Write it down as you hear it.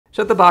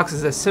Shut the Box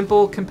is a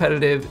simple,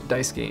 competitive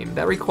dice game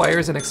that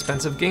requires an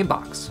expensive game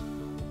box.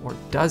 Or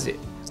does it?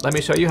 Let me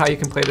show you how you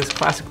can play this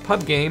classic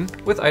pub game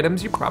with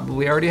items you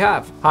probably already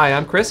have. Hi,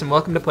 I'm Chris and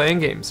welcome to Playing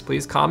Games.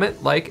 Please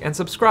comment, like, and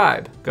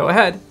subscribe. Go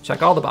ahead,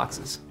 check all the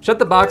boxes. Shut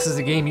the Box is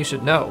a game you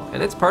should know,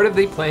 and it's part of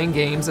the Playing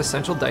Games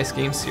Essential Dice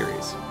Game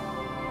series.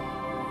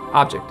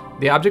 Object.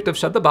 The object of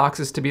Shut the Box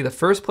is to be the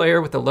first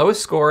player with the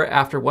lowest score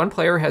after one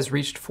player has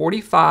reached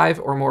 45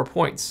 or more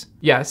points.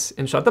 Yes,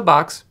 in Shut the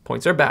Box,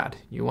 points are bad.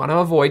 You want to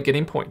avoid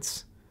getting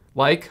points.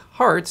 Like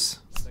hearts,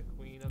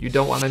 you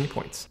don't want any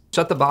points.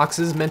 Shut the Box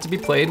is meant to be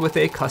played with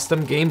a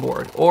custom game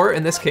board, or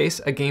in this case,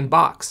 a game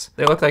box.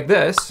 They look like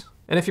this,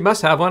 and if you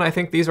must have one, I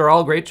think these are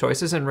all great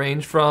choices and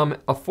range from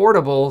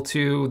affordable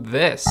to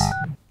this.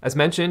 As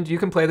mentioned, you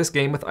can play this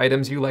game with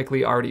items you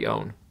likely already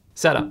own.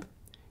 Setup.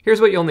 Here's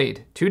what you'll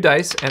need: 2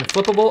 dice and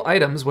flippable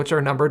items which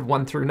are numbered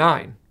 1 through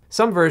 9.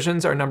 Some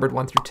versions are numbered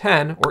 1 through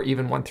 10 or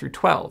even 1 through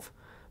 12.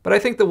 But I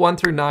think the 1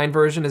 through 9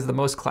 version is the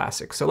most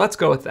classic, so let's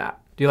go with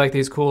that. Do you like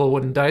these cool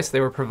wooden dice? They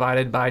were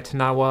provided by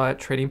Tanawa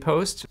Trading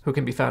Post, who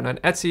can be found on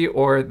Etsy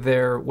or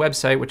their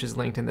website, which is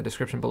linked in the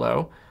description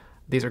below.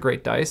 These are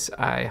great dice.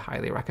 I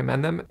highly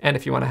recommend them. And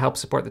if you want to help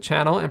support the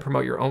channel and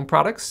promote your own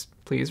products,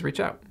 please reach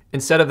out.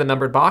 Instead of the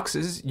numbered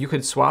boxes, you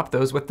could swap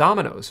those with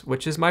dominoes,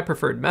 which is my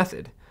preferred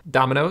method.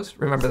 Dominoes,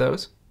 remember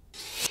those?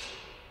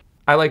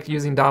 I like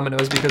using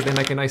dominoes because they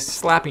make a nice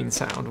slapping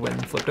sound when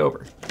flipped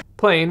over.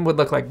 Plain would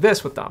look like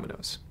this with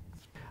dominoes.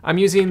 I'm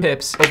using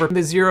pips over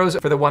the zeros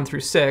for the 1 through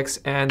 6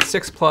 and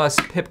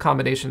 6+ pip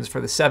combinations for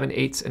the 7,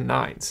 8s, and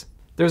 9s.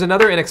 There's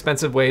another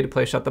inexpensive way to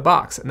play Shut the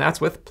Box, and that's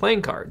with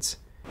playing cards.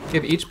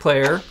 Give each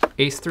player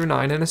ace through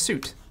 9 and a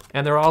suit,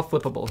 and they're all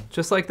flippable,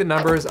 just like the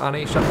numbers on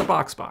a Shut the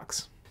Box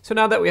box. So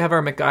now that we have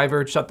our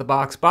MacGyvered Shut the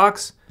Box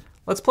box,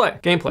 let's play.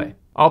 Gameplay.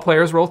 All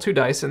players roll 2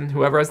 dice, and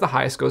whoever has the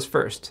highest goes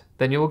first.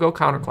 Then you will go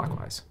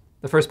counterclockwise.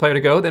 The first player to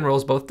go then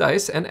rolls both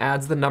dice and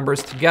adds the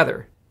numbers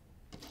together.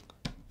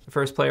 The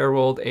first player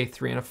rolled a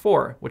 3 and a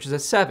 4, which is a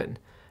 7.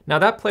 Now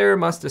that player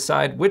must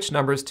decide which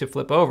numbers to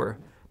flip over.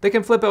 They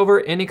can flip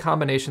over any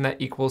combination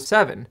that equals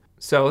 7.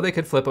 So they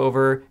could flip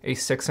over a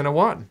 6 and a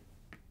 1.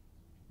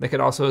 They could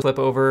also flip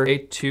over a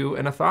 2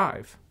 and a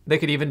 5. They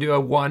could even do a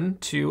 1,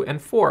 2,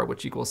 and 4,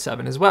 which equals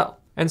 7 as well,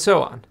 and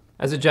so on.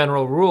 As a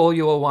general rule,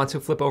 you will want to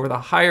flip over the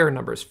higher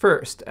numbers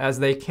first, as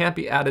they can't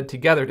be added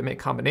together to make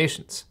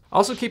combinations.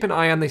 Also keep an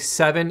eye on the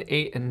 7,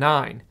 8, and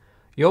 9.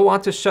 You'll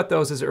want to shut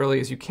those as early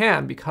as you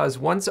can, because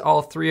once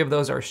all 3 of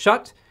those are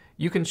shut,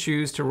 you can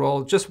choose to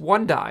roll just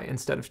 1 die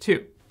instead of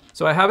 2.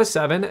 So I have a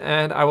 7,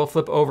 and I will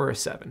flip over a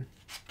 7.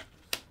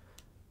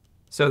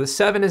 So the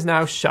 7 is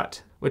now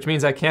shut, which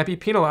means I can't be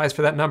penalized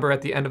for that number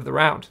at the end of the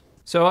round.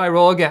 So I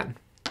roll again.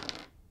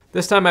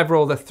 This time I've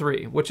rolled a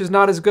 3, which is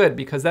not as good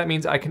because that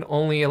means I can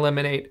only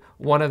eliminate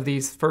one of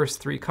these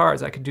first 3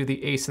 cards. I could do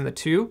the ace and the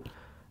 2.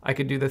 I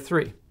could do the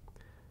 3.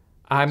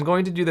 I'm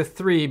going to do the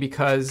 3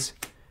 because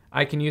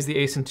I can use the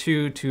ace and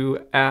 2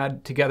 to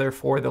add together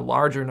for the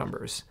larger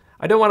numbers.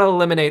 I don't want to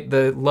eliminate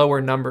the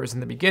lower numbers in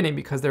the beginning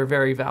because they're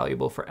very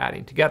valuable for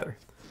adding together.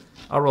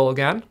 I'll roll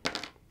again.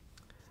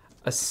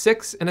 A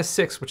 6 and a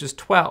 6, which is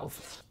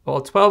 12.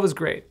 Well, 12 is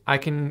great. I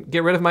can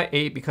get rid of my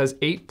 8 because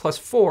 8 plus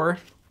 4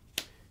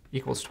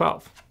 equals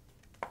 12.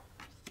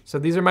 So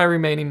these are my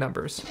remaining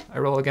numbers. I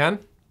roll again.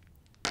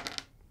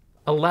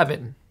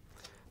 11.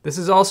 This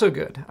is also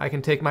good. I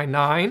can take my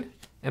 9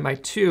 and my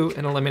 2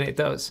 and eliminate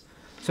those.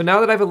 So now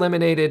that I've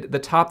eliminated the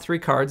top 3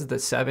 cards, the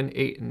 7,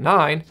 8, and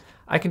 9,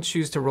 I can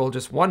choose to roll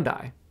just 1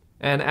 die.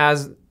 And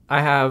as I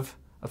have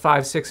a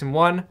 5, 6, and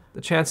 1, the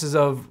chances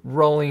of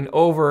rolling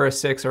over a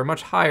 6 are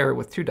much higher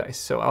with 2 dice.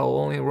 So I'll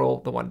only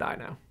roll the 1 die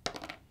now.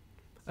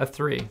 A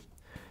 3.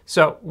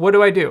 So what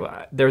do?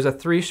 There's a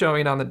 3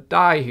 showing on the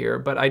die here,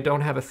 but I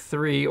don't have a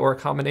 3 or a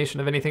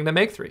combination of anything to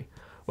make 3.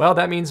 Well,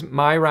 that means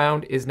my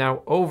round is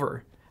now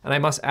over, and I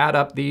must add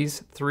up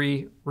these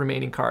 3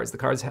 remaining cards, the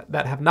cards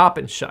that have not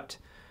been shut.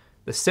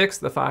 The 6,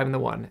 the 5, and the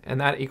 1,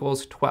 and that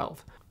equals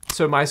 12.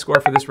 So my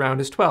score for this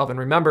round is 12, and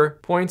remember,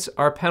 points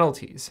are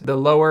penalties. The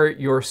lower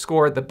your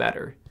score, the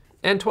better.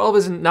 And 12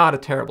 is not a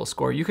terrible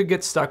score. You could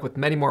get stuck with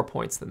many more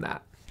points than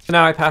that. So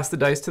now I pass the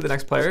dice to the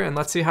next player, and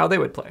let's see how they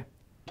would play.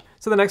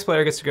 So the next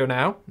player gets to go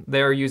now.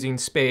 They're using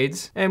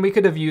spades, and we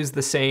could have used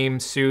the same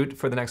suit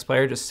for the next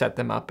player, just set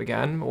them up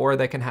again, or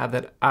they can have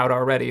that out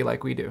already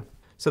like we do.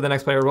 So the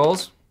next player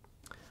rolls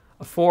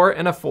a 4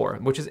 and a 4,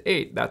 which is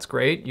 8. That's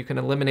great. You can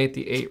eliminate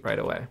the 8 right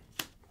away.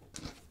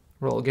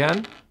 Roll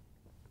again.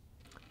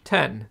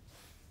 10.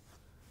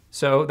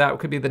 So that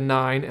could be the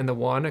 9 and the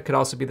 1. It could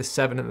also be the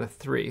 7 and the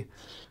 3.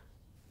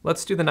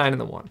 Let's do the 9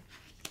 and the 1.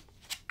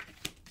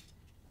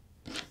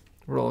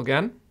 Roll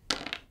again.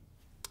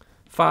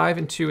 5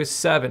 and 2 is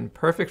 7.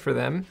 Perfect for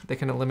them. They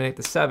can eliminate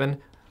the 7,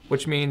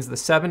 which means the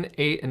 7,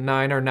 8, and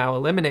 9 are now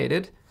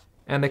eliminated,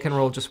 and they can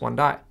roll just 1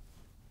 die.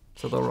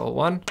 So they'll roll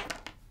 1,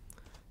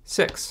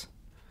 6.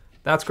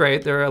 That's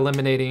great. They're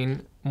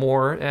eliminating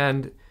more,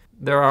 and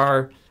there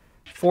are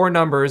 4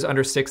 numbers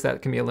under 6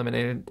 that can be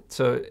eliminated,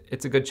 so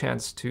it's a good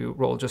chance to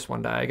roll just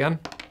 1 die again.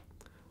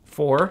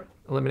 4,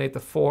 eliminate the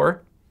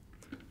 4.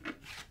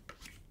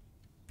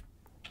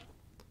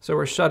 So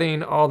we're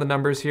shutting all the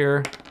numbers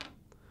here.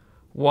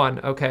 1.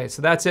 Okay,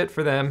 so that's it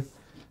for them.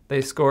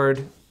 They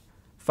scored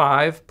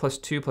 5 plus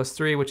 2 plus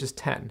 3, which is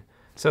 10.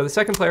 So the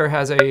second player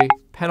has a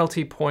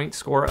penalty point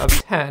score of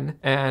 10,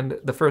 and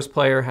the first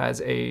player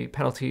has a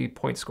penalty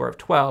point score of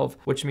 12,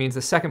 which means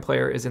the second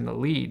player is in the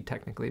lead,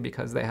 technically,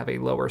 because they have a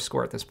lower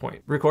score at this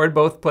point. Record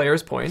both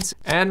players' points,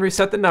 and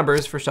reset the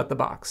numbers for Shut the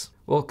Box.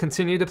 We'll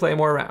continue to play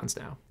more rounds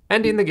now.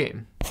 Ending the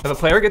game. If a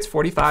player gets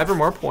 45 or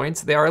more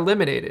points, they are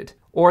eliminated,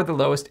 or the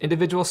lowest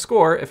individual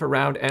score if a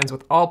round ends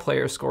with all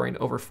players scoring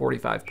over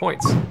 45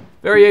 points.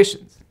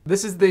 Variations.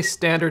 This is the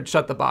standard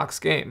Shut the Box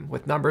game,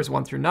 with numbers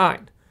 1 through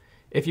 9.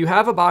 If you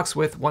have a box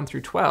with 1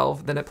 through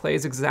 12, then it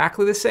plays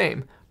exactly the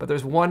same, but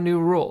there's one new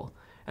rule.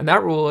 And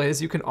that rule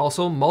is you can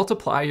also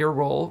multiply your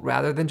roll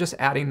rather than just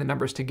adding the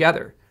numbers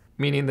together.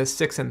 Meaning the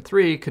 6 and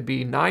 3 could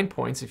be 9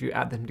 points if you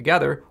add them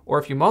together, or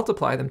if you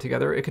multiply them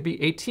together, it could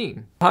be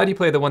 18. How do you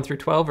play the 1 through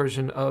 12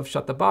 version of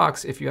Shut the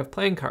Box if you have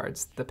playing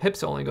cards? The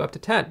pips only go up to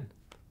 10.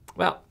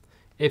 Well,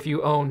 if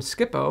you own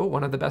Skip-Bo,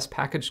 one of the best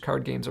packaged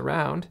card games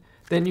around,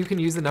 then you can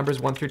use the numbers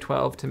 1 through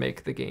 12 to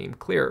make the game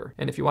clearer.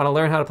 And if you want to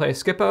learn how to play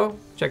Skip-Bo,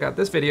 check out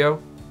this video.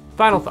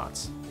 Final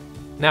thoughts.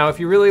 Now, if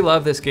you really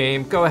love this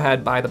game, go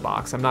ahead, buy the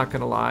box. I'm not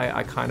gonna lie,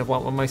 I kind of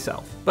want one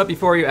myself. But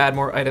before you add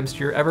more items to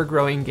your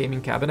ever-growing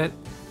gaming cabinet,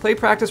 play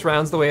practice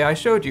rounds the way I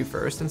showed you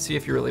first and see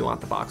if you really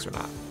want the box or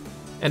not.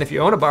 And if you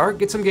own a bar,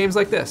 get some games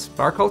like this.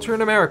 Bar culture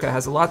in America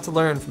has a lot to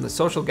learn from the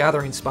social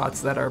gathering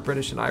spots that are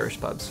British and Irish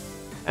pubs.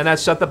 And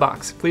that's Shut the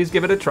Box. Please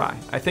give it a try.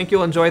 I think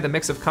you'll enjoy the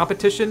mix of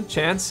competition,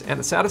 chance, and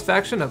the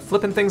satisfaction of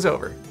flipping things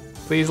over.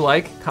 Please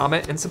like,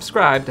 comment, and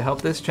subscribe to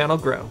help this channel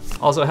grow.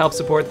 Also help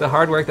support the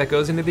hard work that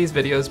goes into these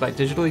videos by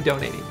digitally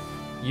donating.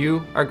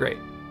 You are great.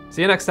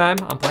 See you next time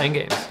on Playing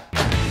Games.